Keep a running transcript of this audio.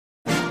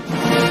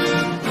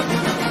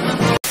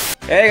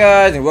Hey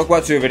guys, and welcome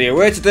back to a video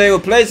where today we'll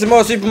play some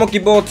more Super Monkey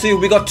Ball 2.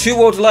 We got 2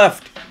 worlds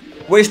left.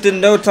 Wasting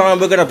no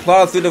time, we're gonna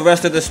plow through the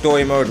rest of the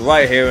story mode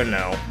right here and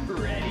now.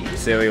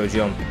 Serial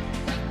jump.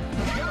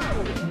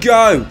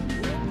 Go!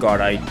 God,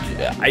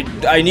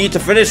 I need to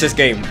finish this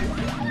game.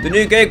 The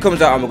new game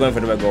comes out and we're going for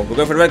the red goal. We're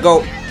going for the red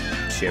goal.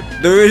 Shit.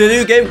 The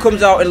new game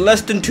comes out in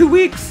less than 2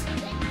 weeks.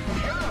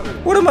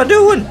 What am I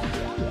doing?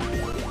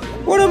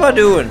 What am I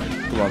doing?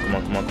 Come on, come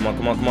on, come on, come on,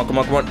 come on, come on, come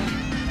on, come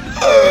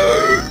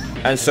on.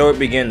 And so it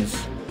begins.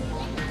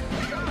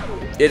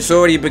 It's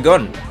already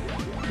begun.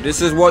 This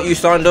is what you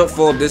signed up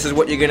for. This is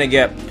what you're gonna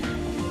get.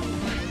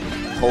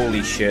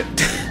 Holy shit.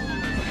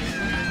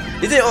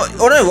 Is it?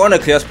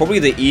 Unironically, that's probably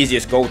the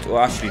easiest goal to.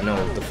 Well, actually, no.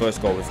 The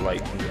first goal is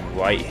like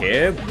right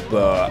here,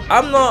 but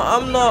I'm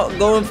not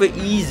going for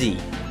easy.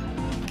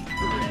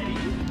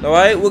 All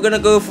right, we're gonna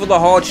go for the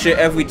hard shit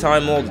every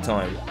time, all the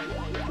time.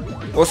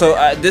 Also,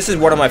 this is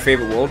one of my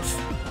favorite worlds.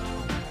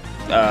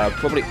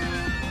 Probably.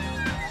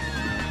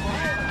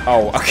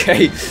 Oh,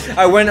 okay.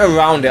 I went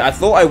around it. I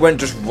thought I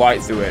went just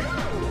right through it.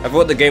 I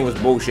thought the game was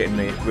bullshitting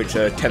me, which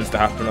tends to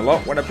happen a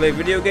lot when I play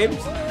video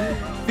games.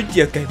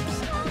 Video games.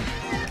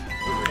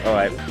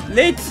 Alright,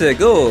 let's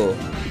go.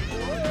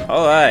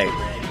 Alright.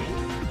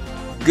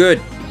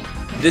 Good.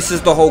 This is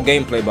the whole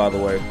gameplay, by the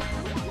way.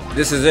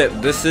 This is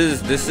it. This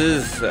is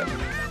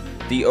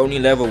the only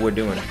level we're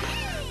doing.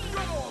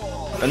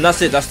 And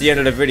that's it. That's the end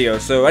of the video.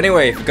 So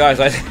anyway, guys,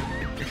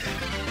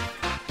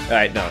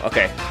 Alright, no.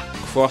 Okay.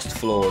 Crossed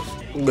floors.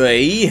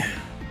 Wait.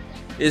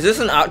 Is this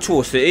an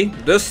actual city?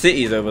 There's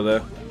cities over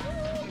there.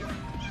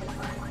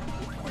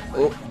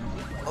 Oh.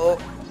 Oh.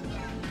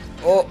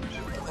 Oh.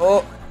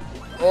 Oh.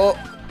 Oh.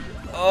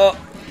 Oh.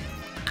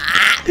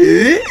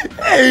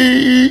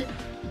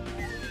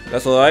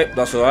 That's alright.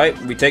 That's alright.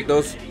 We take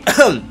those.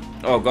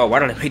 Oh god, why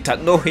did I make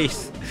that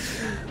noise?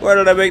 Why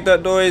did I make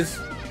that noise?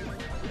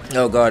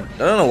 Oh god. I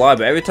don't know why,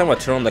 but every time I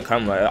turn on the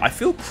camera, I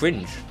feel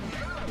cringe.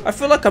 I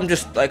feel like I'm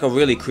just like a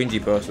really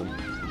cringy person.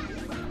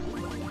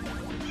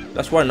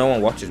 That's why no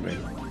one watches me.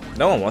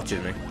 No one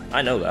watches me.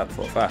 I know that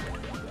for a fact.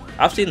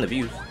 I've seen the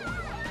views.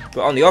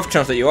 But on the off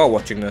chance that you are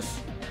watching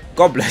this,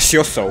 God bless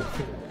your soul.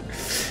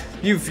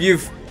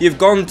 You've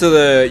gone to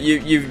the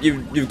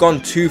you've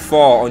gone too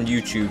far on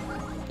YouTube,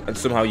 and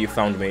somehow you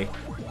found me.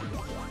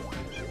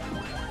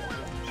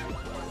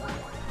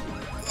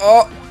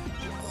 Oh,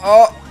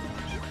 oh.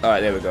 All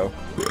right, there we go.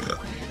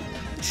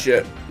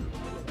 Shit.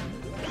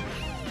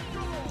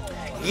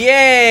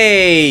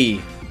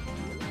 Yay!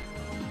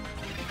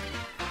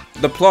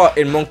 The plot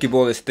in Monkey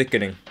Ball is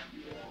thickening.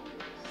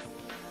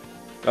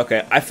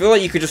 Okay, I feel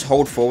like you could just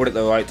hold forward at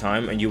the right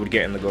time and you would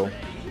get in the goal.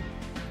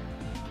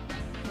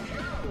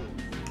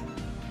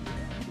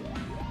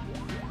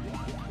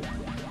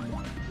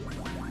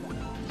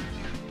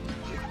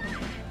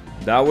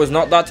 That was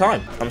not that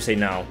time. I'm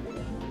saying now.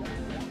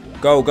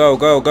 Go, go,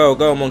 go, go,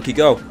 go, monkey,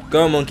 go.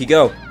 Go, monkey,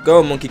 go.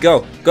 Go, monkey,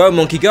 go. Go,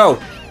 monkey, go.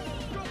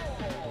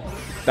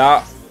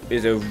 That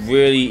is a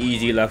really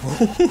easy level.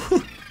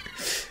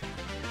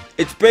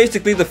 It's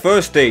basically the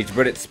first stage,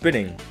 but it's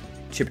spinning.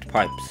 Chipped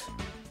pipes.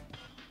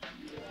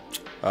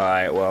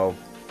 Alright, well.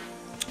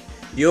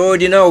 You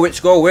already know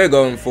which goal we're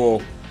going for.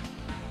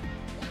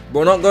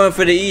 We're not going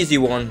for the easy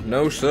one.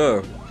 No,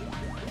 sir.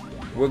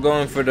 We're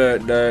going for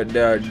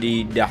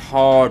the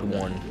hard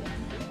one.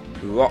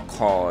 Rock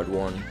hard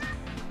one.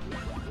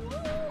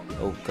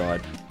 Oh,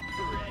 God.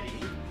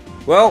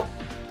 Well.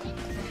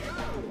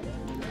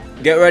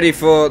 Get ready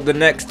for the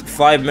next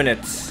 5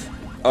 minutes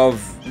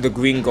of the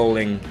green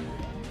goaling.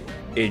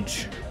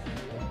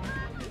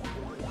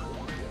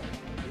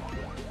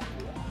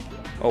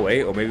 Oh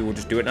wait, or maybe we'll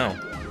just do it now.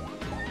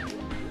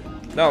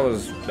 That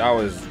was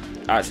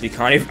actually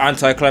kind of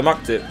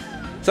anticlimactic.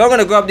 So I'm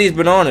gonna grab these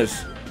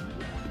bananas.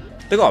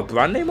 They got a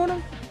brand name on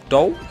them?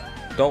 Dole?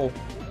 Dole.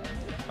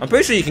 I'm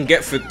pretty sure you can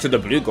get to the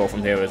blue goal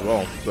from here as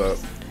well, but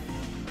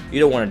you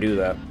don't want to do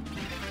that.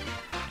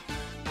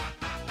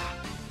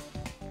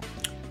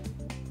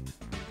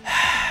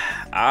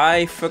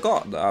 I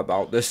forgot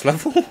about this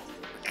level.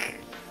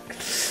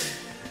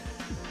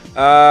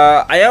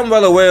 I am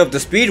well aware of the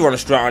speedrun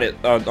strat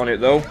on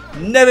it though.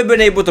 Never been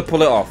able to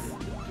pull it off.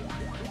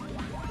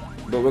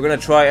 But we're gonna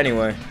try it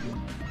anyway.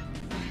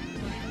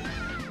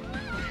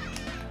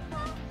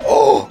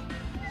 Oh!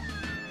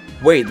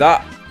 Wait,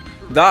 that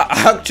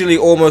actually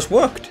almost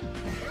worked.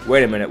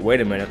 Wait a minute,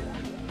 wait a minute.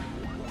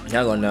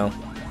 Hang on now.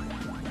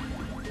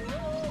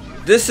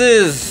 This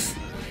is...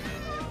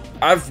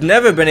 I've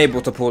never been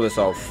able to pull this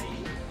off.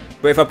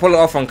 But if I pull it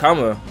off on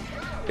camera,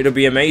 it'll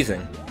be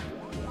amazing.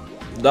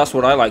 That's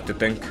what I like to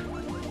think.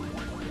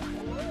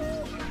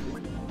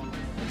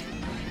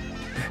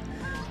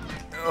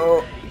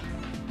 Oh.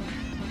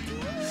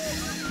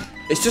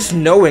 It's just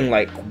knowing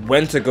like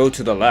when to go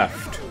to the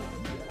left,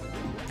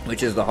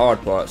 which is the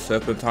hard part.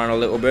 Serpentine a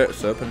little bit.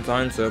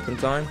 Serpentine,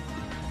 serpentine.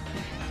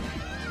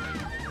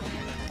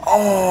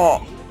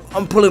 Oh,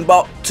 I'm pulling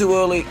back too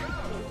early.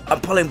 I'm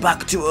pulling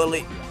back too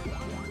early.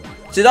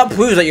 See, that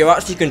proves that you're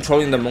actually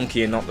controlling the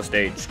monkey and not the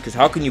stage. Because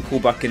how can you pull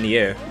back in the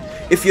air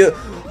if you're...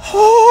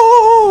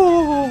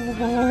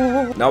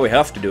 Now we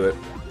have to do it.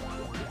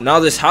 Now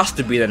this has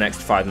to be the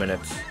next 5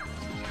 minutes.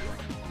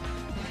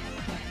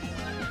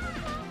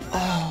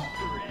 Oh.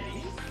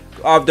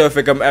 I don't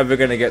think I'm ever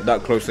gonna get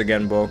that close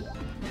again, bro.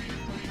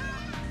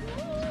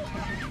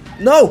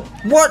 No!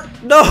 What?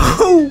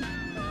 No!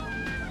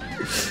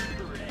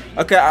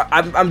 Okay,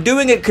 I'm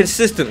doing it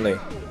consistently.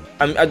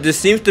 There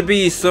seems to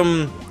be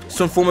some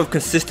form of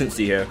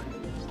consistency here.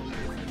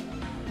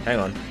 Hang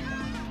on.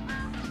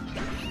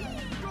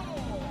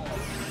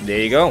 There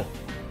you go.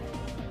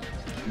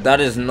 That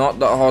is not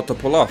that hard to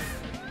pull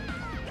off.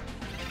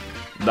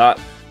 That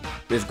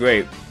is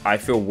great. I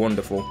feel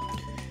wonderful.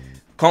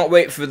 Can't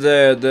wait for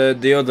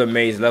the other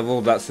maze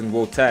level that's in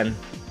World 10.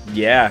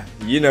 Yeah,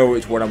 you know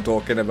which one I'm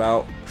talking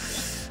about.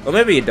 Or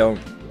maybe you don't.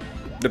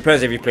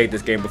 Depends if you played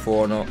this game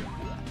before or not.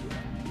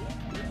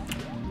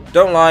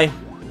 Don't lie.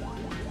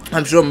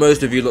 I'm sure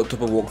most of you looked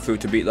up a walkthrough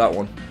to beat that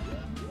one.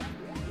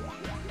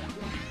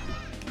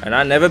 And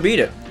I never beat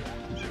it.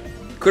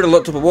 Could have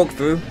looked up a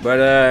walkthrough, but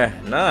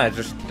nah, I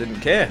just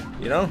didn't care,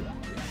 you know.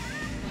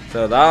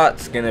 So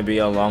that's gonna be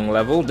a long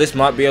level. This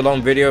might be a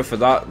long video for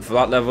that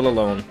level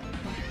alone.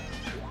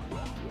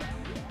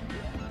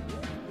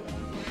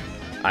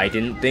 I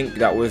didn't think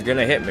that was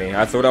gonna hit me.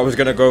 I thought I was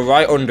gonna go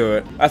right under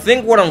it. I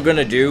think what I'm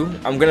gonna do,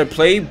 I'm gonna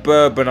play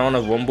Banana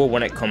Rumble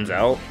when it comes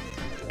out,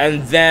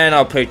 and then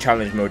I'll play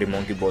challenge mode in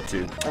Monkey Ball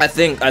 2. I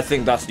think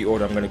that's the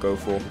order I'm gonna go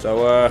for.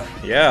 So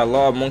yeah, a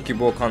lot of Monkey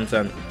Ball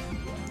content.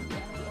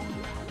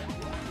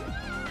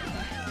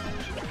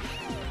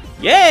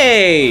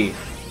 Yay!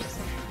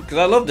 Because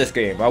I love this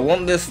game. I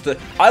want this to.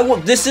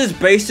 This is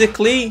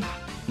basically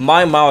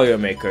my Mario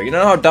Maker. You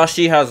know how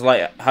Dashi has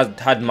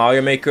had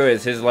Mario Maker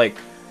as his like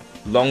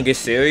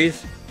longest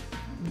series?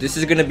 This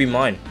is gonna be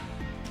mine.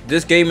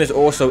 This game is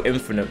also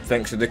infinite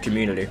thanks to the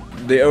community.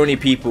 The only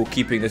people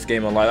keeping this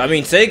game alive. I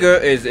mean,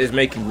 Sega is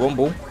making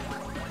Rumble.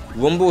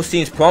 Rumble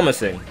seems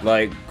promising.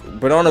 Like,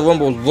 Banana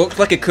Rumble looks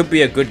like it could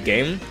be a good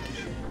game,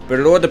 but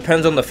it all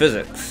depends on the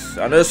physics.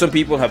 I know some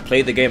people have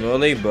played the game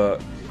early,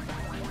 but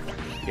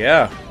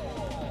yeah.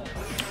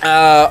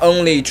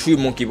 Only true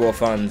Monkey Ball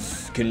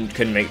fans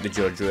can make the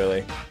judge,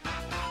 really.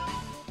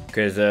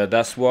 Because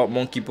that's what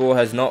Monkey Ball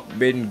has not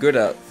been good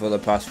at for the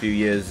past few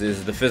years,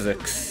 is the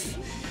physics.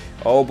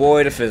 Oh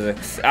boy, the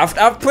physics.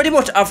 Pretty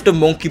much after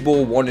Monkey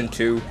Ball 1 and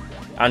 2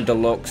 and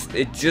Deluxe,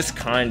 it just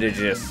kind of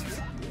just...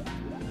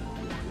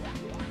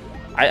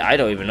 I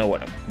don't even know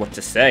what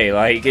to say.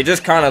 Like, it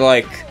just kind of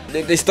like...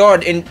 They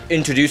started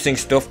introducing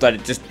stuff that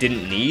it just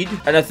didn't need.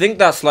 And I think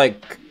that's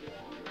like...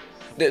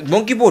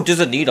 Monkey Ball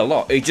doesn't need a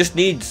lot. It just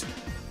needs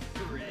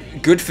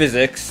good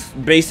physics,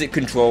 basic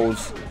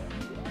controls,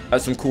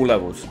 and some cool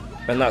levels.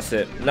 And that's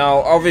it. Now,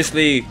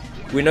 obviously,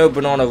 we know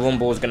Banana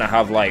Rumble is going to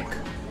have, like,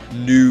 a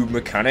new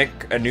mechanic.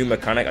 I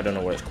don't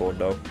know what it's called,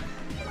 though.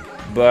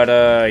 But,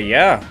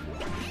 yeah.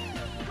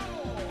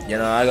 You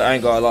know, I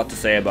ain't got a lot to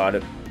say about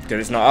it, because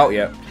it's not out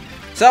yet.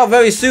 It's out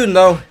very soon,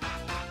 though.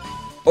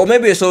 Or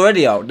maybe it's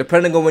already out,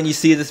 depending on when you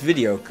see this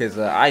video, because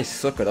I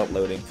suck at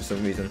uploading for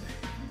some reason.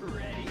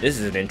 This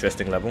is an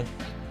interesting level.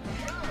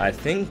 I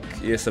think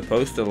you're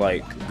supposed to,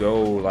 like, go,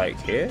 like,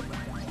 here.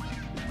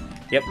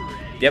 Yep.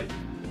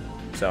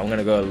 So I'm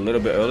gonna go a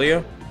little bit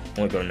earlier. I'm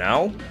gonna go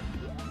now.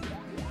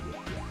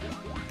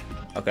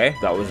 Okay,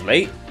 that was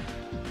late.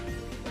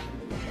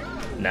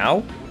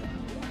 Now.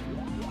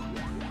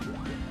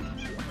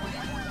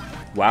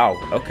 Wow,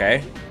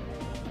 okay.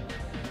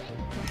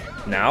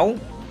 Now.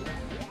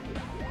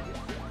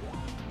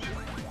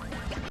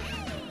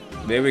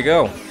 There we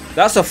go.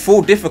 That's a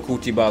full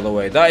difficulty, by the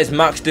way. That is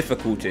max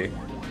difficulty.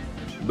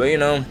 But, you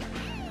know,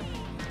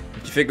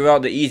 if you figure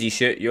out the easy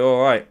shit, you're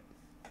alright.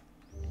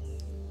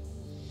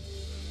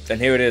 And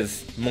here it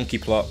is, monkey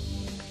plot.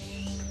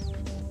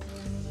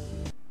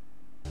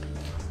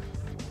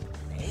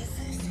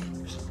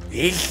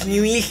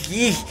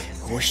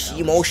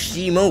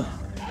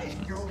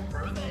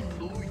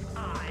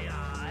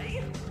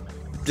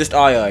 Just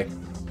I.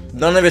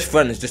 None of his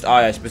friends, just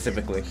I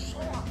specifically.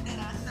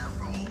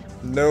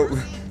 No.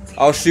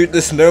 I'll shoot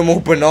this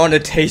normal banana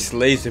taste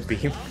laser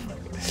beam.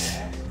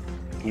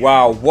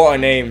 Wow, what a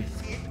name.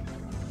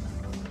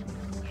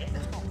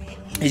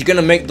 He's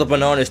gonna make the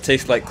bananas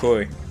taste like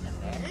koi.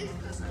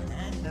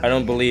 I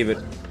don't believe it.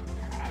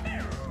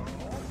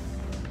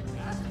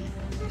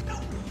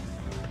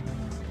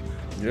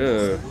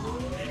 Ugh.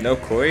 No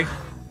koi?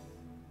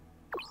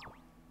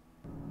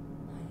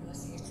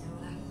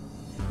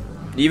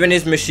 Even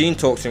his machine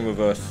talks in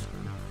reverse.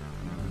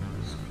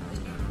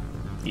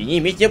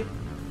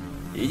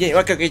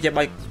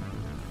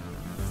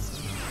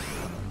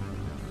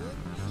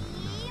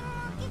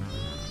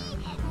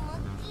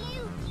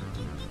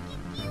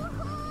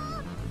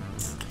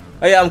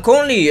 Oh yeah, I'm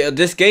currently,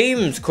 this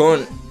game's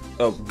current,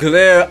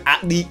 glare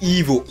at the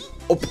evil,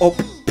 up,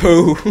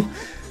 poo.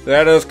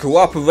 Let us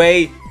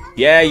cooperate,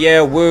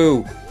 yeah,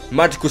 woo.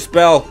 Magical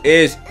spell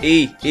is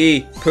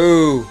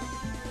poo.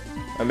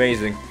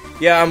 Amazing.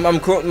 Yeah, I'm my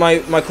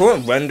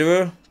current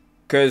renderer,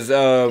 cause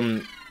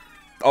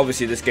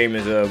obviously this game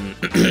is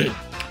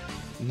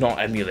not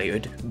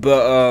emulated.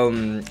 But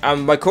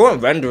my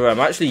current renderer, I'm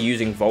actually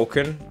using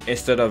Vulkan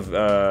instead of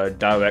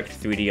Direct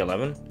 3D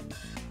 11.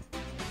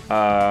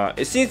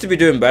 It seems to be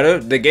doing better.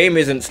 The game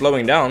isn't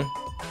slowing down,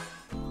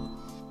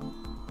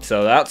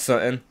 so that's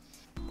something.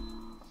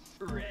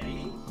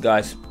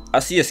 Guys, I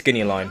see a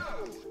skinny line.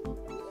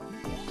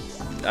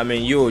 I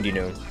mean, you already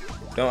knew.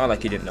 Don't act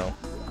like you didn't know.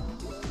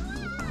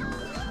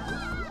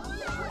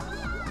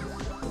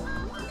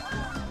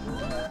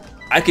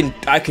 I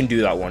can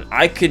do that one.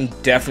 I can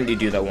definitely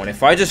do that one.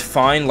 If I just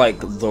find like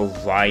the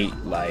right,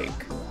 like,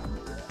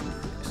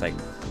 it's like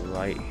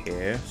right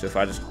here. So if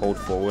I just hold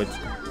forward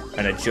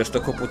and adjust a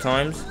couple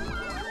times.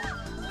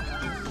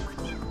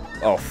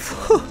 Oh,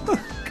 fuck.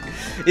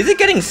 Is it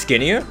getting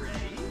skinnier?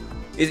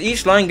 Is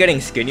each line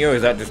getting skinnier, or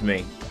is that just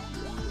me?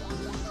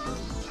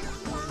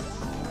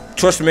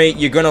 Trust me,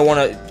 you're gonna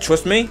wanna,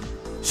 trust me,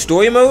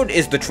 story mode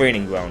is the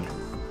training ground.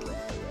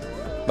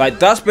 Like,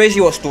 that's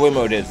basically what story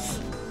mode is.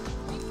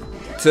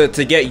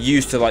 To get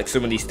used to, like,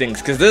 some of these things.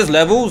 Because there's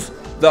levels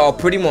that are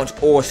pretty much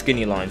all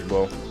skinny lines,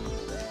 bro.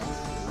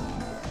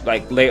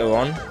 Like, later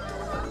on.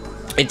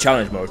 In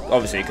challenge mode,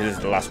 obviously, because it's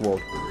the last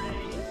world.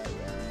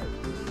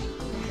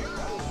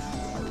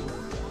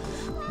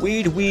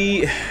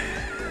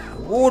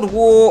 World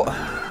War.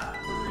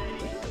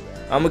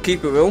 I'm gonna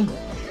keep it real.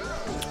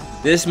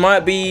 This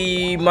might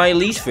be my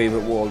least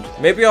favorite world.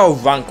 Maybe I'll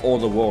rank all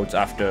the worlds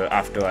after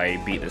I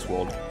beat this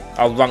world.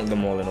 I'll rank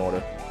them all in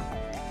order.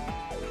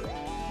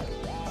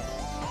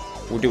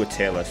 We'll do a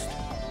tier list.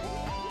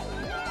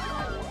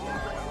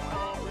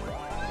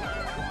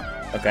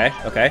 Okay.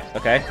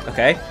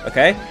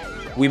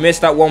 We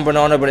missed that one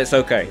banana, but it's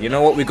okay. You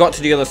know what? We got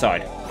to the other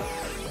side.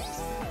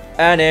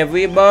 And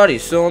everybody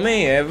saw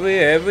me.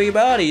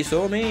 Everybody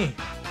saw me.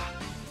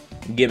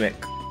 Gimmick.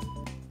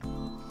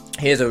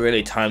 Here's a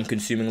really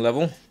time-consuming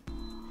level.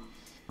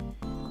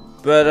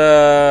 But,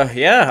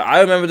 yeah,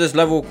 I remember this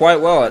level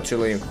quite well,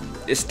 actually.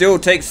 It still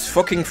takes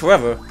fucking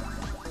forever.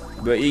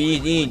 But you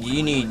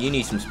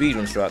need some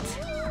speedrun strats.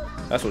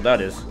 That's what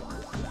that is.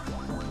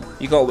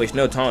 You can't waste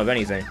no time of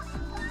anything.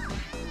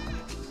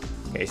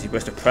 Okay, so you're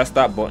supposed to press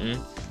that button.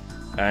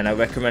 And I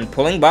recommend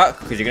pulling back,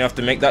 because you're going to have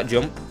to make that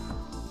jump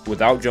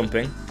without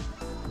jumping.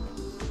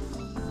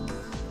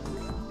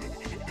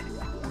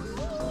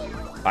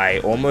 I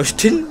almost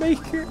didn't make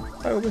it.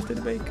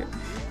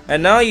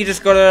 And now you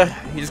just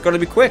gotta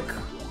be quick.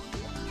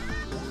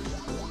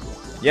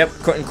 Yep,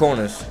 cutting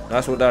corners.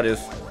 That's what that is.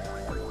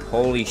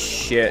 Holy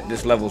shit,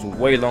 this level's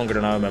way longer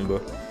than I remember.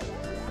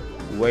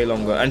 Way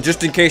longer. And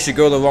just in case you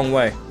go the wrong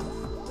way,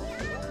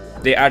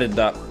 they added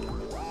that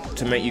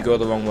to make you go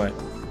the wrong way.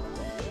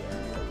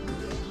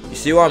 You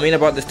see what I mean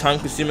about this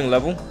time-consuming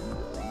level?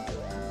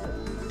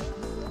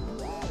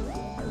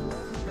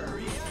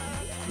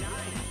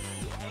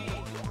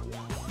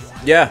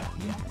 Yeah.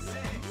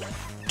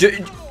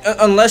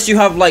 Unless you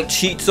have like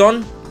cheats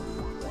on,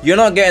 you're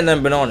not getting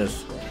them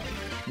bananas.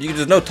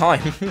 There's no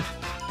time.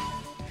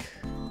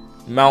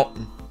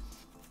 Mountain.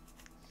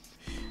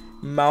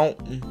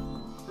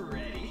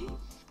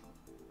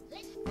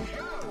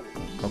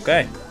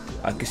 Okay,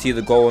 I can see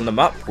the goal on the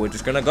map. We're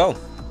just gonna go.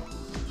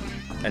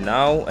 And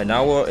now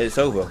it's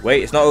over.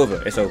 Wait, it's not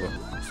over. It's over.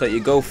 So you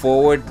go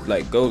forward,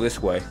 like go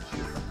this way,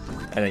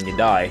 and then you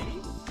die.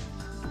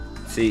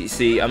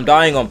 See, I'm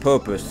dying on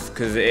purpose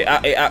because it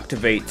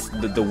activates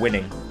the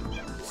winning.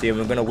 See,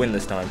 we're gonna win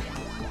this time.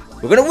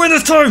 We're gonna win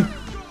this time.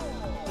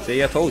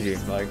 See, I told you.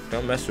 Like,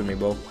 don't mess with me,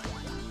 bro.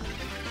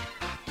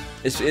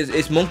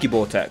 It's monkey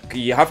ball tech.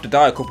 You have to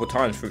die a couple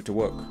times for it to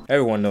work.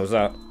 Everyone knows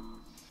that.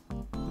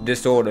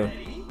 Disorder.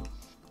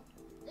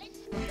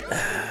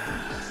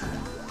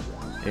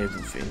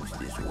 Everything's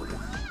disorder.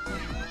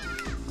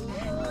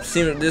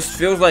 See, this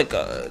feels like,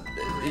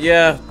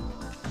 yeah.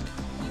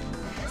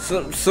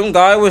 Some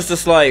guy was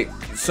just like,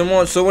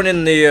 someone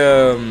in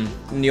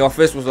the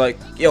office was like,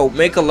 yo,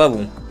 make a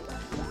level.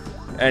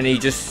 And he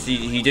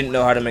didn't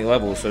know how to make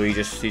levels, so he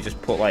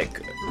just put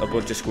like a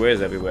bunch of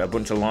squares everywhere, a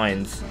bunch of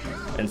lines,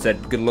 and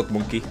said, good luck,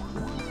 monkey.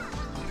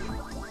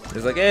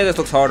 It's like, hey, this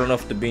looks hard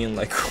enough to be in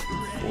like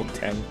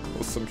 410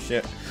 or some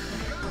shit.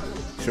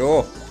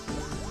 Sure.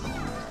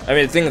 I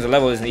mean, the thing is, the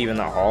level isn't even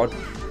that hard,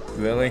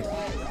 really.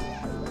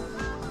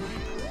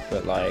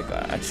 But like,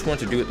 I just want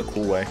to do it the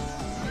cool way.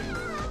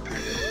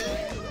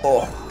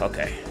 Oh,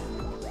 okay.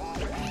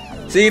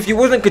 See, if you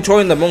wasn't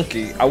controlling the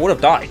monkey, I would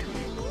have died.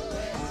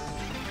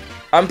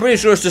 I'm pretty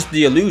sure it's just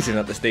the illusion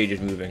that the stage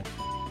is moving.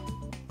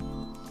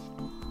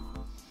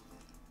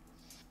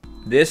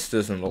 This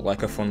doesn't look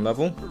like a fun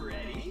level.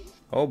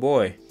 Oh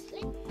boy.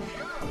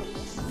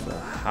 So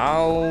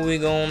how are we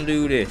gonna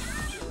do this?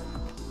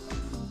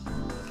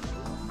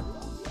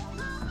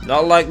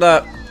 Not like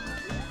that.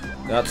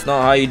 That's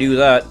not how you do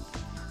that.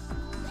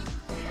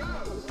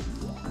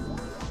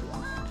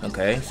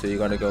 Okay, so you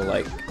gotta go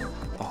like,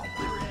 oh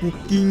my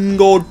fucking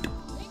god.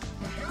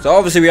 So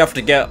obviously we have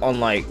to get on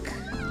like,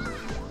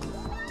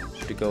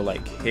 to go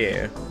like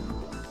here.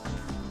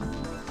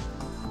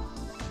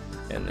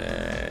 And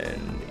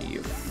then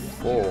you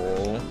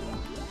fall.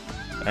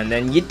 And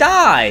then you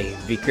die,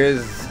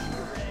 because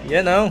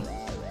You know,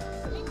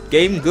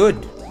 game good.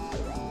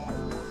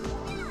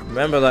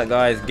 Remember that,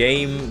 guys.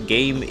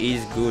 Game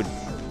is good.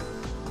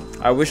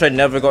 I wish I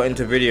never got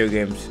into video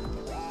games,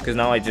 because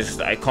now I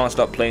can't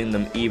stop playing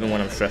them even when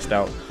I'm stressed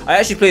out. I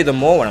actually play them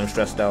more when I'm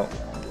stressed out.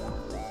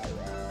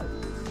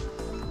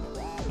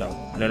 No.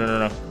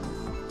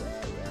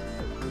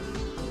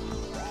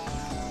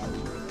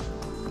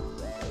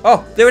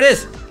 Oh, there it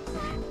is.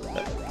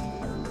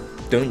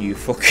 Don't you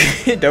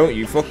fucking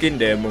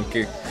dare,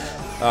 monkey.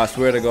 I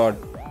swear to God.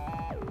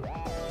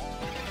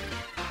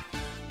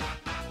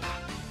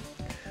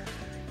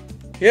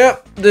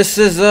 Yep, this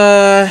is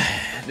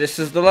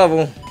the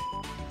level.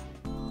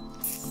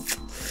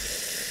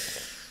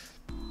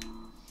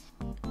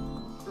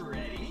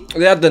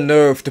 They had the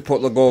nerve to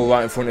put the goal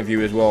right in front of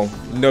you as well,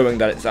 knowing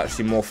that it's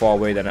actually more far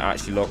away than it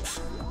actually looks.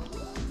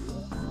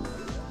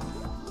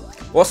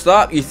 What's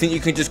that? You think you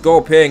can just go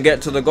up here and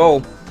get to the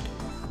goal?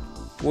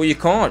 Well, you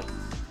can't.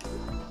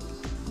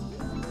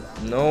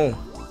 No.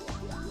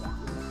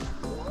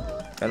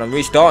 And I'm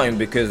restarting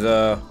because,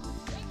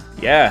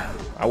 yeah,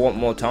 I want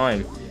more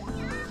time.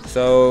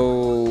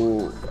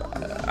 So,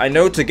 I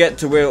know to get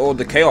to where all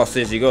the chaos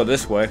is, you go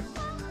this way.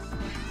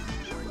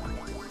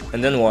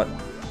 And then what?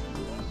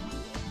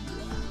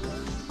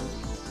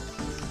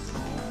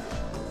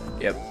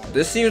 Yep,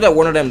 this seems like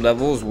one of them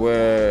levels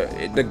where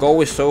the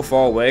goal is so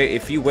far away,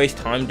 if you waste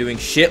time doing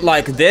shit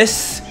like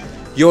this,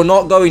 you're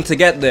not going to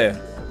get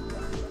there.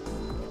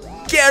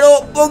 Get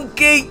up,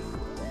 monkey!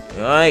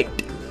 Alright.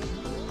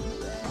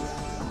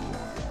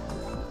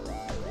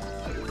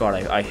 God,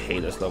 I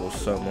hate this level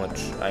so much.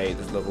 I hate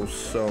this level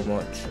so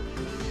much.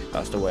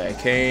 That's the way I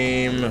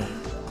came.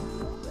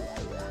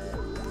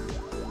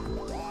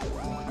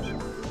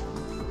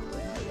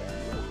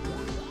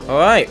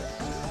 Alright.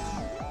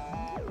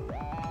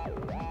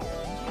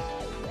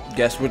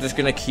 Guess we're just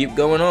gonna keep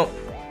going up.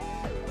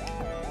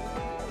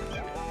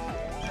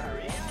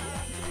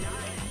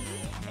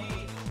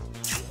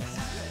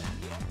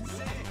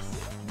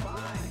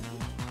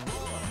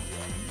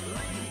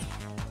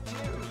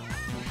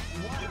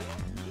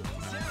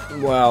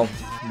 Wow.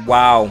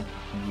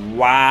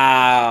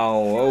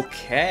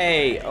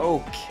 Okay.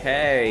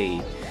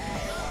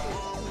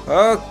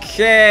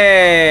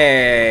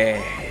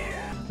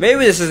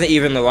 Maybe this isn't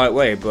even the right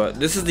way, but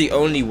this is the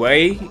only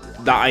way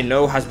that I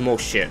know has more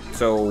shit.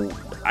 So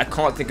I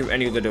can't think of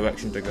any other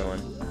direction to go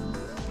in.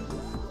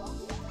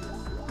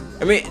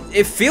 I mean,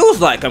 it feels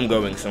like I'm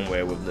going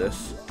somewhere with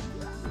this.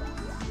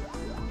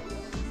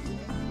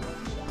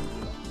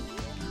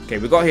 Okay,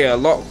 we got here a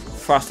lot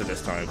faster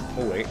this time.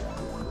 Oh, wait.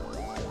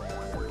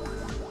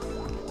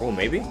 Oh,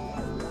 maybe?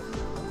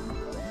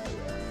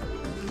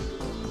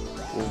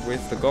 Well,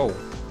 where's the goal?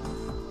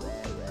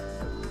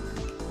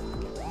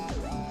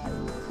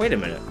 Wait a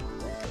minute.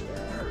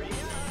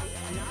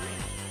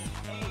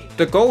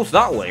 The goal's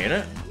that way, isn't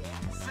it?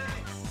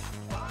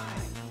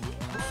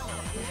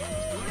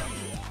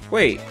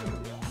 Wait.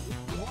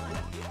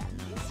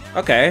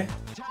 Okay.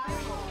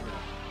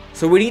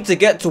 So we need to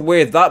get to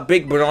where that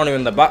big banana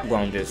in the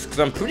background is, because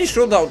I'm pretty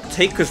sure that'll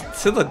take us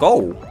to the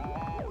goal.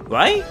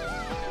 Right?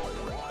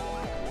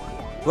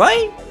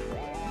 Right?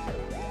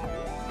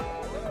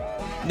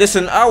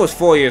 Listen, I was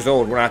 4 years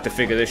old when I had to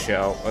figure this shit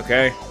out,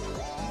 okay?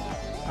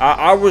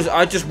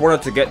 I just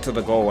wanted to get to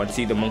the goal and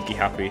see the monkey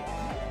happy.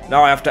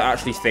 Now I have to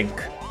actually think.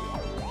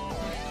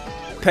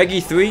 Peggy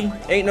 3?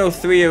 Ain't no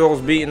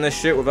 3-year-olds beating this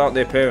shit without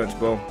their parents,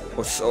 bro.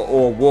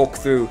 Or walk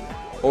through.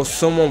 Or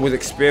someone with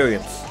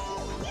experience.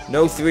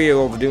 No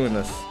 3-year-olds doing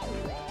this.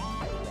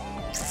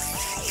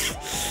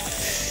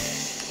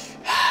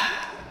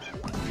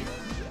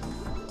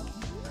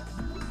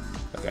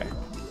 Okay.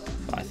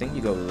 I think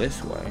you go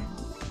this way.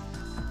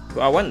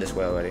 But I went this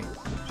way already.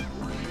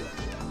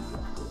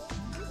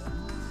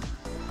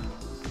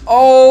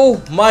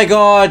 Oh my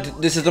god!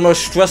 This is the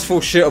most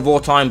stressful shit of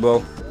all time,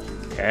 bro.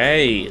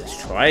 Okay,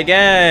 let's try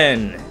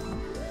again.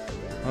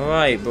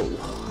 Alright, but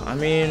I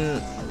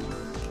mean,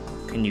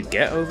 can you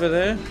get over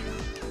there?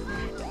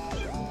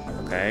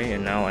 Okay,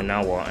 and now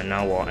what? And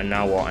now what? And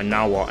now what? And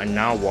now what? And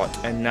now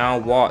what? And now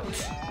what?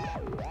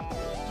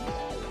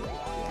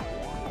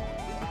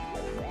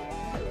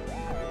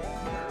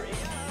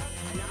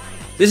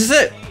 This is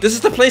it! This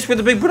is the place where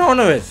the big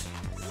banana is!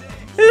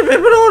 There's a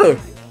big banana!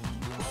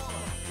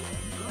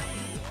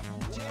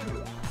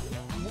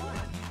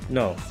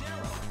 No.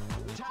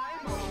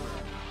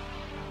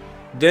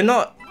 They're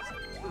not...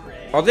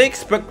 Are they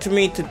expecting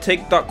me to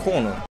take that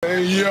corner?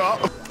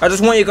 Yeah. I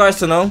just want you guys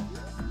to know,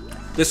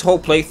 this whole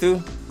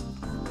playthrough,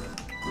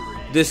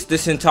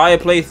 this entire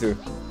playthrough,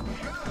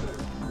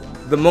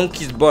 the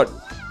monkey's butt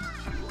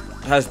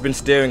has been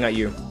staring at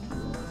you.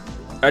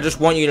 I just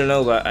want you to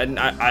know that, and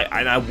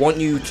I want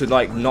you to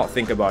like not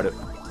think about it.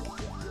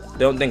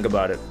 Don't think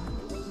about it.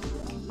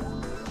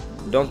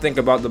 Don't think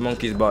about the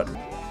monkey's butt.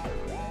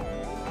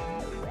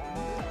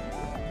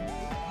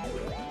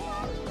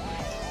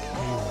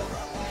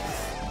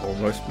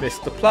 Almost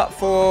missed the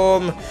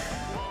platform.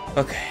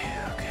 Okay.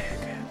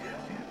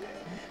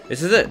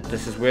 This is it.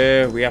 This is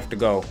where we have to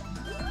go.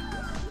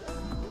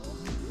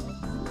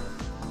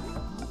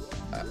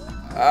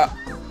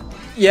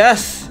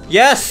 Yes,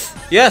 yes,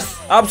 yes,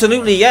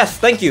 absolutely yes.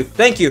 Thank you,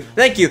 thank you,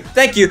 thank you,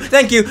 thank you,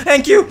 thank you,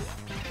 thank you.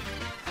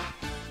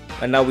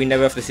 And now we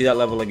never have to see that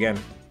level again.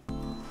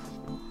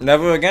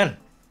 Never again.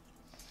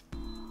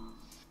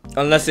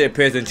 Unless it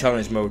appears in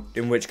challenge mode,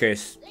 in which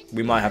case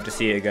we might have to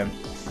see it again.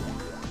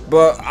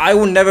 But I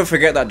will never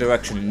forget that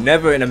direction.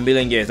 Never in a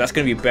million years. That's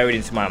going to be buried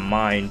into my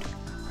mind.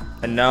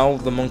 And now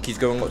the monkey's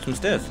going up some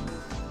stairs.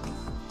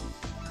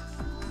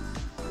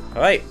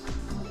 Alright.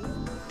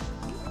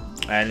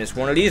 And it's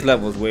one of these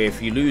levels where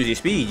if you lose your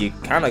speed, you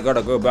kind of got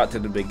to go back to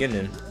the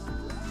beginning.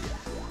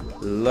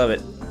 Love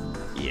it.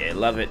 Yeah,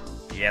 love it.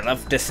 Yeah,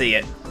 love to see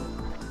it.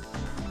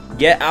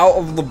 Get out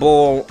of the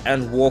ball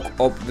and walk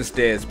up the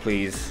stairs,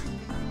 please.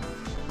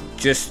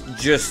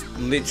 Just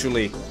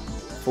literally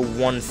for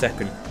 1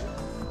 second.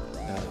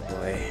 Oh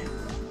boy.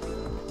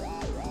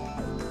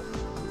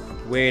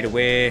 Wait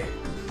away.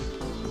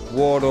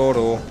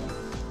 Water.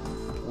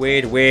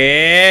 Wait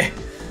away.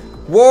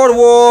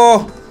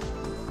 Water.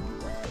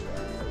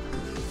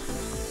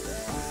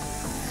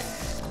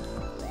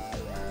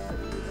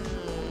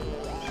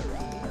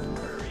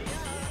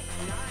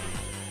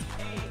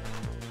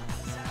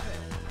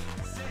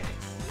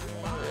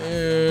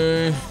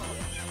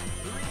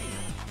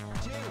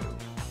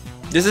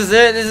 This is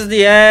it. This is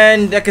the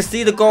end. I can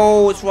see the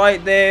goal. It's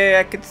right there.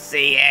 I can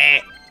see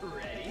it.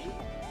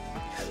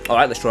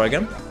 Alright, let's try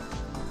again.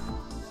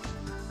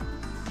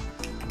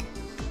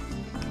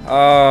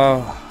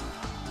 Oh,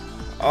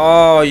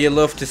 you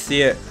love to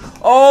see it.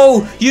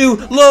 Oh, you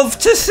love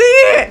to see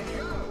it.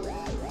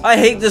 I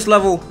hate this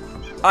level.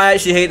 I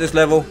actually hate this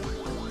level.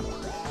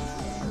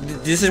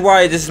 This is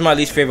why this is my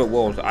least favorite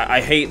world.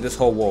 I hate this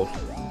whole world.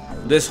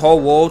 This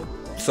whole world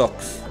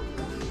sucks.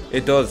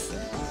 It does.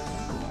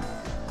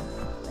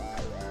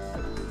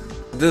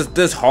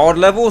 There's hard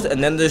levels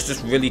and then there's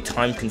just really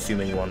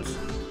time-consuming ones.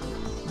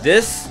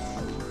 This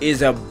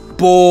is a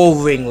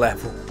boring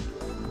level.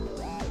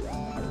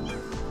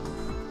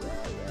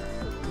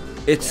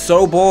 It's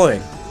so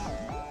boring.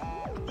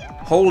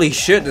 Holy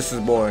shit, this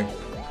is boring.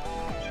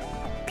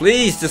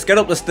 Please, just get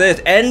up the stairs.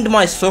 End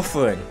my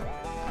suffering.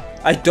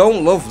 I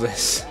don't love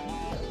this.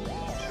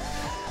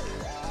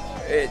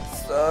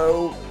 It's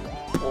so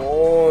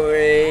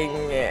boring.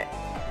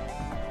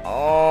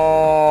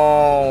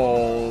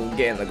 Oh,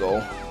 get in the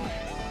goal.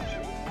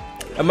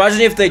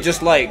 Imagine if they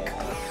just like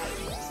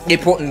they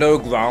put no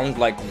ground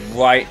like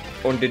right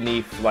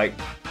underneath like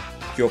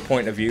your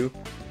point of view.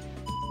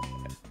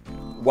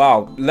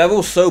 Wow,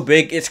 level's so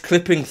big it's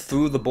clipping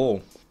through the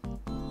ball.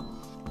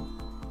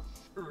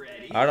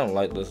 I don't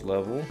like this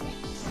level.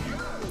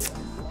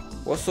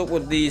 What's up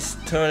with these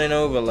turning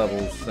over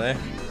levels, eh?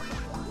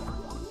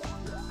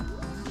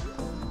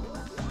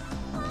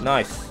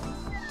 Nice.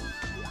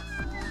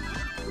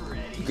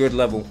 Good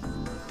level.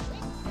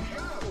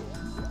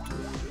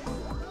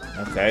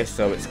 Okay,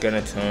 so it's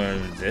gonna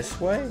turn this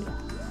way?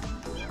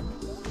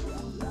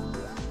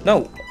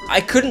 No, I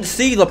couldn't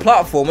see the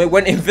platform, it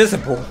went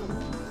invisible.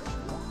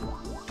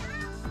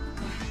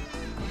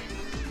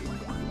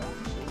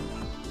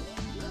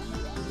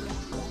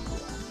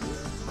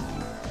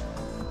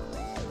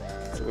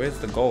 So where's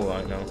the goal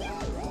right now?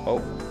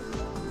 Oh.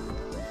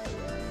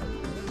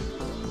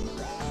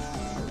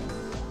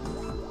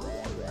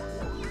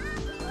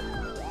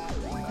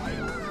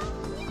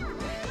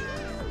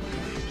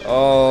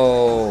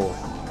 Oh.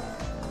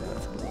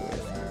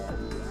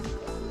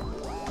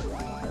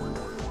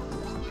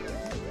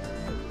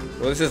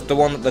 Well, this is the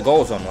one that the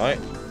goal's on, right?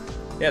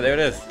 Yeah, there it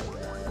is.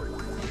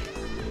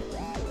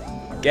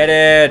 Get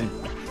in!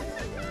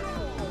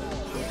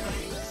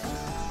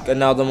 Good,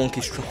 now the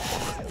monkey's strong.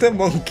 The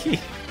monkey.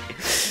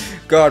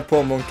 God,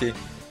 poor monkey.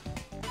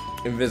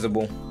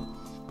 Invisible.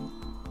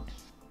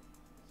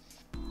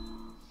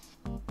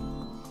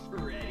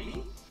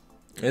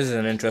 This is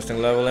an interesting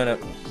level, isn't it?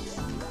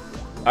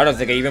 I don't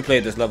think I even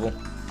played this level.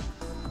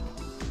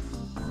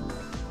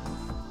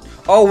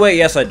 Oh wait,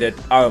 yes I did.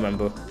 I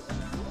remember.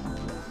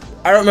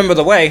 I don't remember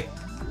the way,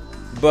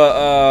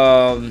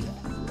 but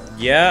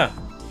yeah.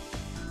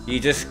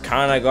 You just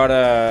kind of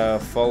gotta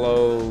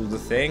follow the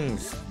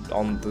things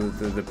on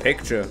the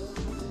picture.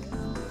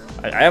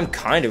 I am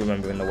kind of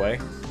remembering the way.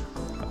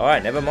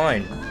 Alright, never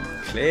mind.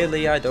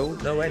 Clearly I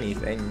don't know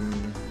anything.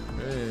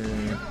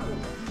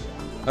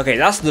 Okay,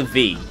 that's the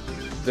V.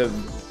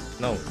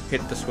 No,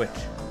 hit the switch.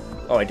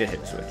 Oh, I did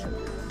hit the switch.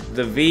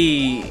 The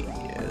V...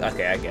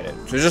 Okay, I get it.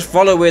 So just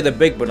follow where the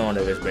big banana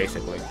is,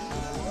 basically.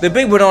 The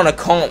big banana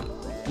can't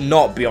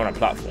not be on a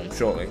platform,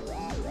 surely.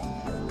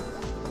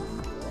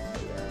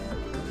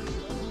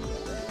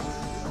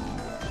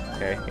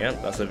 Okay, yeah,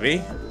 that's a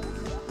V.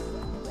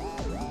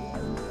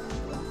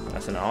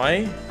 That's an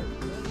I.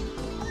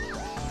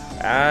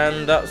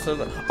 And that's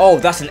a... Oh,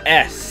 that's an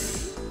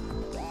S.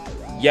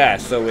 Yeah,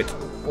 so it's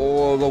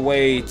all the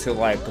way to,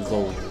 like,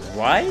 the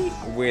right,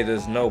 where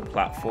there's no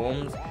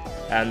platforms.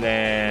 And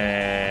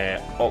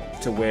then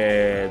up to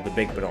where the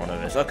big banana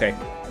is. Okay.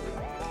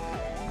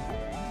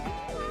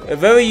 A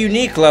very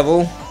unique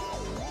level.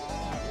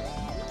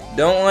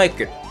 Don't like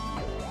it.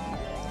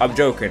 I'm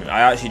joking.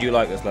 I actually do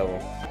like this level.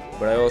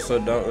 But I also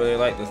don't really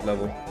like this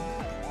level.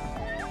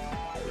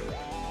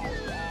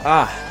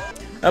 Ah.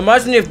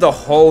 Imagine if the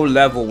whole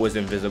level was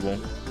invisible.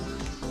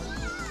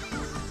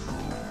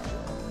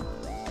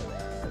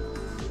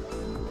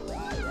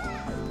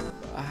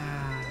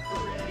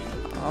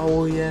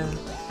 Oh yeah,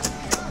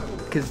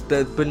 because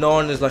the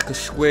banana is like a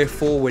square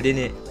forward,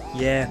 innit?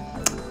 Yeah,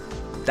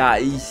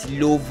 that is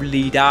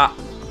lovely. That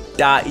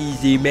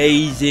is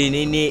amazing,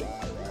 innit?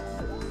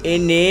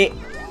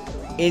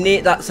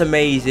 Innit? That's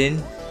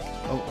amazing.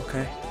 Oh,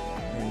 okay.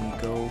 Then you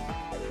go.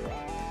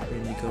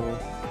 Then you go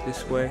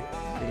this way.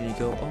 Then you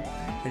go up.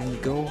 And then you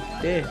go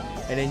there.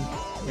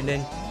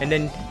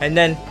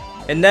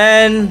 And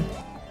then.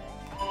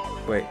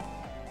 Wait.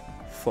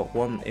 Fuck,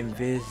 one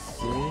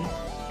invisible.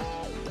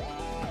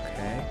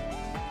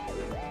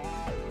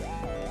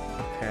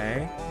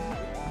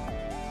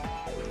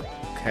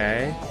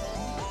 Okay.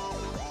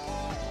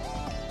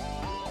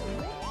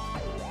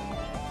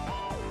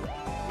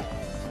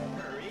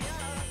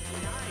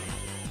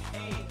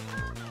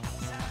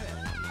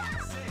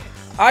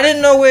 I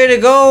didn't know where to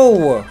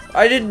go.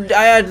 I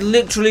had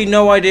literally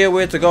no idea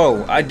where to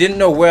go. I didn't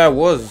know where I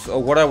was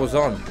or what I was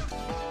on.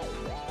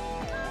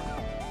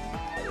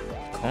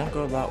 Can't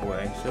go that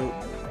way. So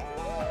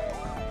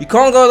you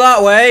can't go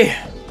that way.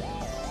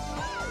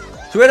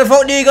 So where the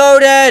fuck do you go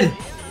then?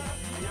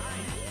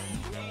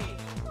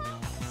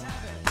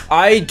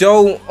 I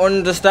don't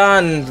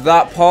understand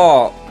that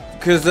part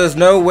because there's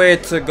nowhere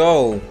to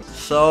go.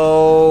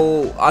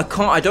 So I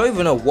don't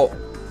even know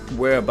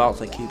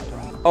whereabouts I keep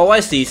going. Oh, I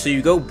see. So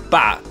you go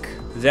back,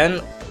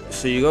 then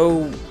so you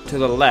go to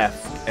the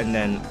left and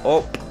then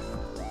up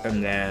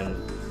and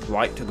then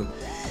right to the.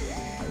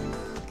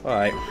 All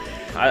right,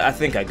 I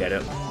think I get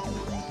it.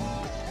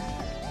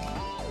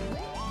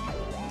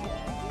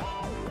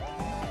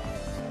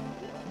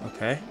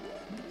 Okay.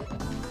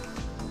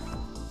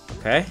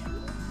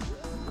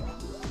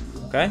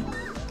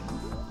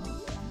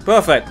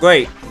 Perfect.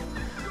 Great.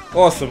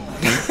 Awesome.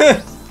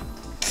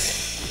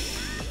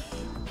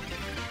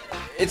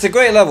 It's a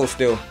great level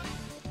still.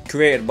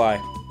 Created by.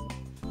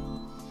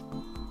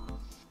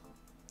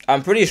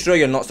 I'm pretty sure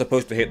you're not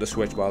supposed to hit the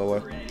switch, by the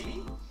way.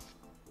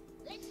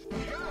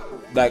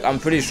 Like, I'm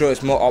pretty sure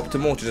it's more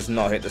optimal to just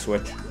not hit the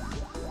switch.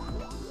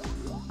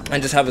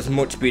 And just have as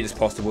much speed as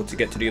possible to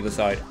get to the other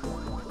side.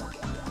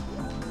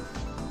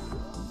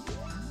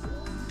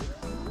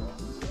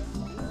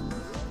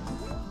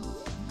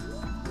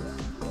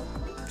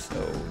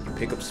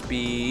 Pick up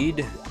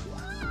speed,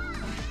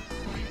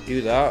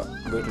 do that,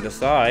 go to the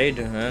side,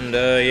 and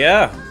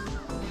yeah,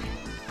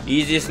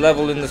 easiest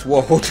level in this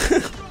world.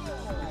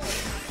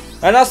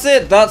 And that's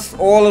it. That's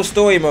all of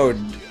story mode.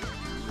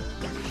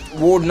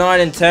 World 9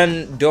 and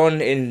 10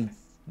 done in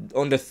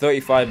under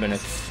 35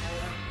 minutes.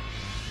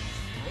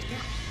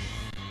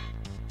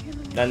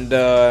 And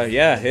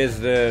yeah, here's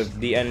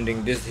the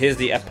ending. Here's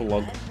the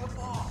epilogue,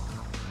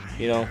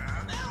 you know,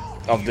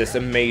 of this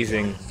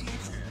amazing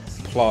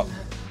plot.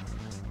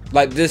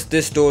 Like,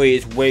 this story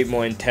is way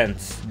more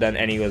intense than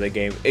any other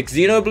game.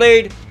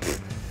 Xenoblade,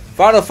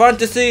 Final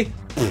Fantasy,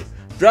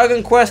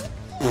 Dragon Quest,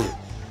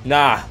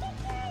 nah.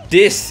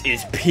 This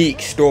is peak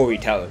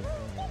storytelling.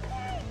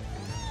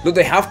 Look,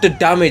 they have to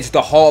damage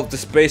the heart of the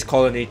space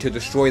colony to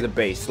destroy the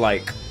base.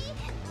 Like,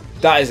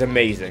 that is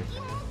amazing.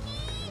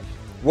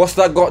 What's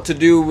that got to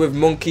do with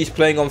monkeys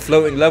playing on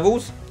floating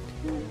levels?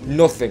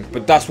 Nothing,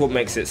 but that's what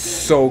makes it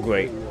so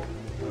great.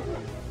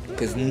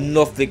 Because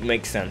nothing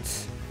makes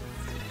sense.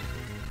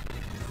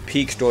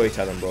 Peak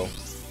storytelling, bro.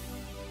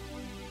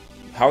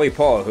 Harry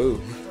Potter,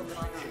 who?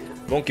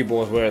 Monkey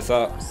Ball's where it's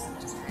at.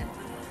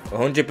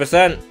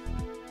 100%.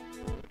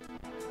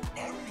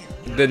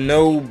 The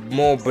no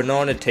more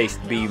banana taste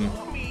beam.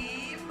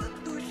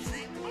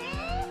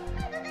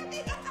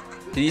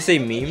 Did you say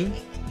meme?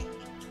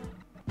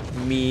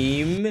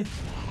 Meme.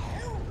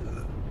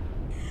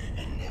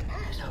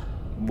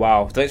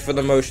 Wow, thanks for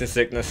the motion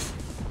sickness.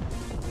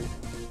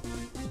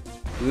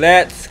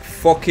 Let's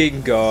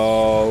fucking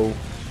go.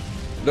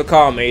 Look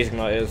how amazing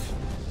that is.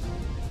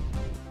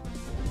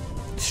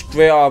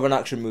 Straight out of an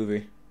action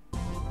movie.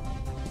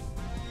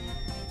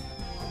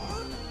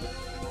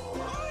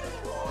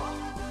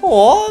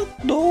 Oh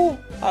no,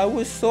 I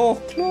was so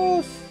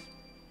close.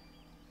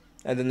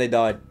 And then they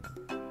died.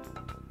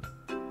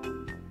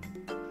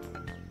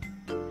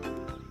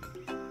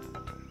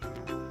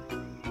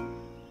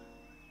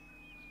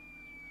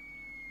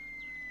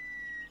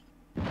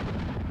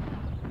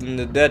 And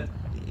they're dead.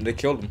 They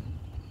killed him.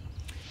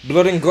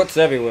 Blood and guts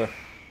everywhere.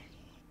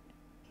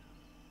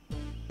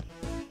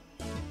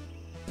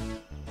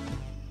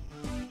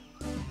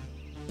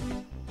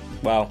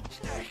 Wow.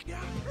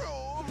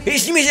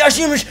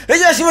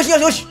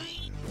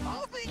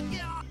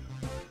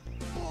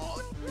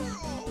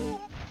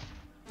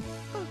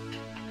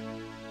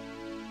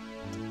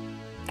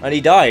 And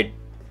he died.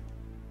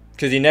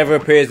 Because he never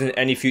appears in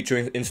any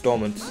future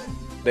installments.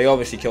 They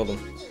obviously killed him.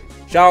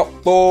 Shout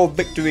for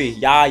victory.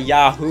 Yeah,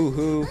 yeah, hoo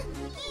hoo.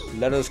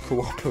 Let us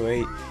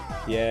cooperate.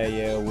 Yeah,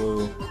 yeah,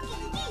 woo.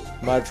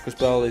 Magical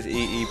spell is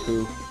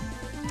poo.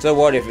 So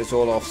what if it's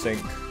all off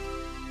sync?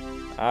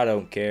 I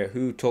don't care.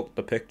 Who took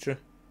the picture?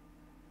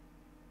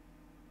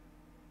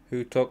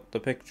 Who took the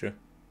picture?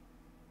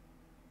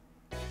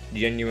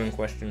 Genuine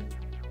question.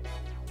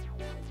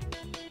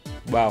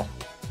 Wow.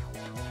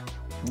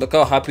 Look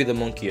how happy the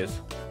monkey is.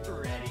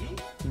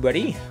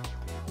 Ready?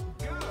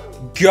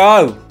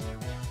 Go!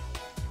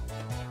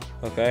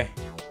 Okay.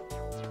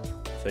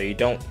 So you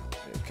don't...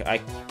 I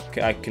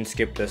can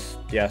skip this.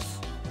 Yes.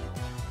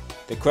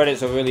 The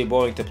credits are really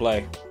boring to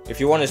play. If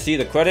you want to see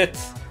the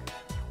credits,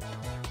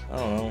 I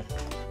don't know.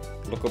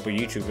 Look up a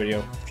YouTube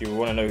video if you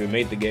want to know who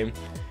made the game.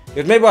 It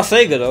was made by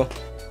Sega though.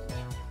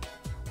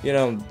 You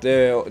know,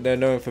 they're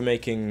known for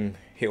making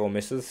hit or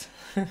misses.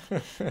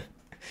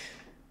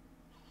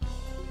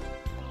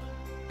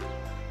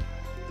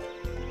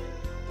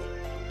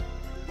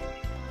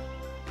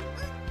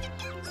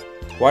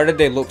 Why did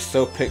they look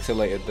so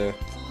pixelated there?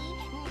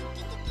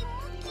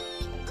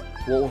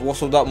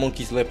 What's with that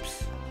monkey's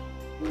lips?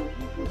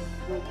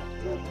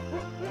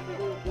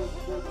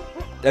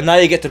 And now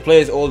you get to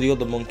play as all the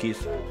other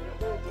monkeys.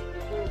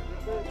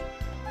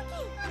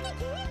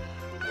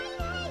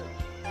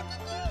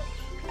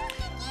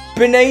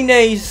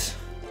 Bananas!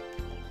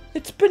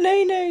 It's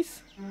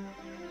bananas!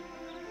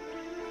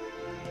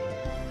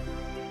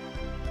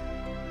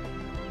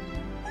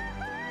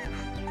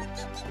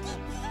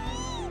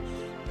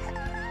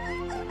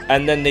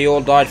 And then they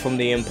all died from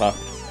the impact.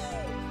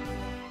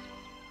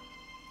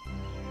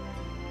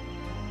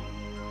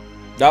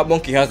 That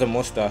monkey has a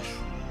mustache.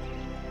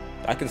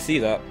 I can see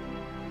that.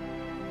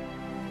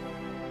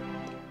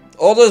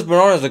 All those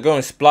bananas are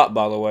going splat,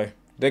 by the way.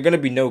 They're gonna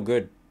be no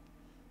good.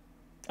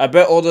 I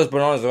bet all those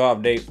bananas are out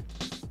of date.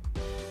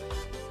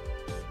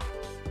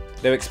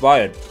 They're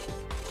expired.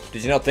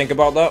 Did you not think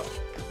about that?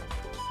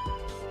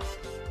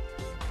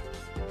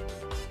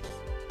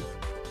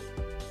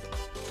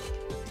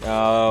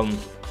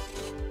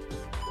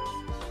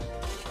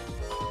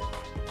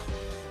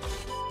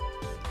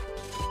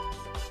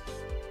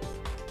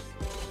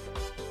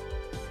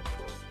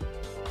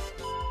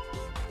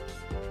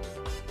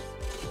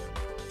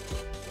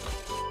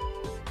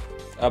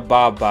 A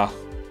baba.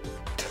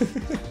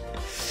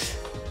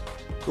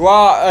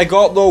 Wow, I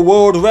got the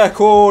world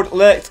record.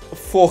 Let's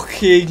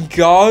fucking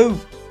go.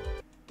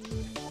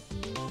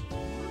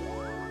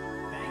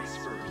 Thanks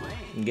for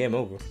playing. Game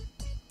over.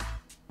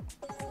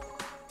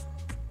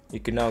 You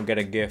can now get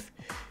a gift.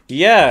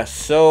 Yeah,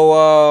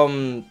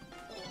 so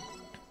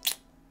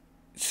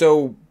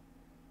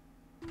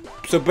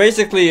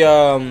basically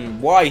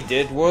what I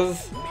did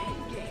was,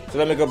 so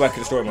let me go back to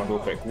the story mode real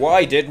quick. What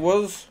I did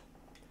was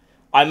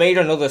I made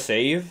another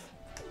save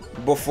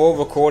before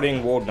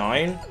recording World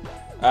 9.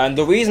 And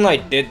the reason I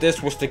did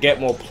this was to get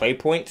more play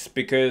points,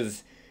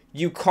 because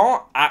you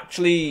can't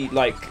actually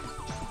like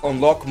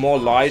unlock more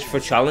lives for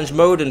challenge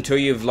mode until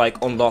you've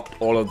like unlocked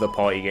all of the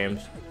party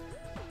games.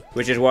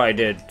 Which is what I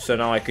did, so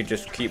now I could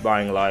just keep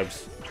buying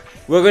lives.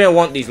 We're gonna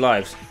want these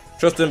lives.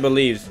 Trust and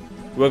believes.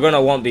 We're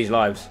gonna want these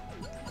lives.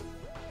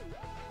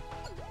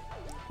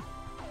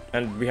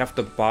 And we have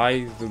to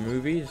buy the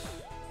movies?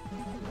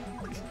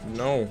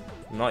 No,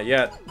 not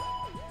yet.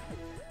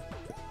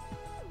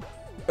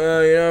 You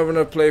don't have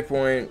enough play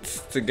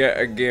points to get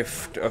a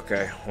gift.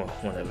 Okay, well,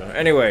 whatever.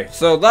 Anyway,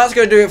 so that's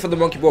gonna do it for the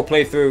Monkey Ball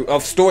playthrough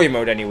of story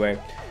mode anyway.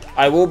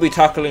 I will be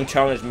tackling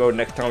challenge mode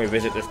next time we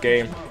visit this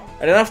game.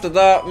 And then after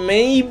that,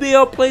 maybe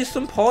I'll play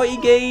some party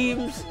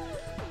games.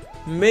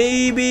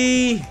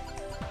 Maybe.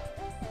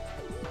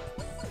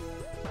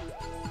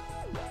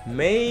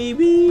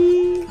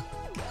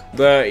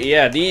 But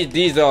yeah,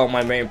 these are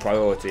my main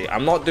priority.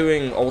 I'm not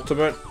doing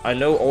Ultimate. I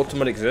know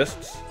Ultimate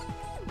exists.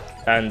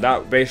 And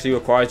that basically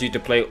requires you to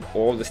play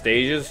all the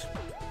stages.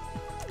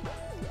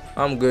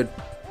 I'm good.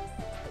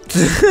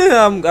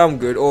 I'm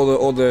good.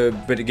 All the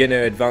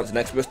beginner, advanced, and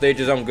expert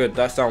stages, I'm good.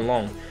 That sounds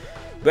long.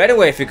 But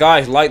anyway, if you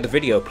guys like the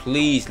video,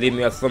 please leave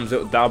me a thumbs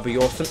up. That would be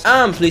awesome.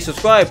 And please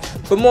subscribe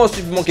for more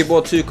Super Monkey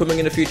Ball 2 coming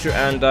in the future.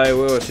 And I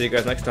will see you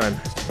guys next time.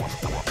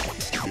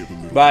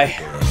 Bye.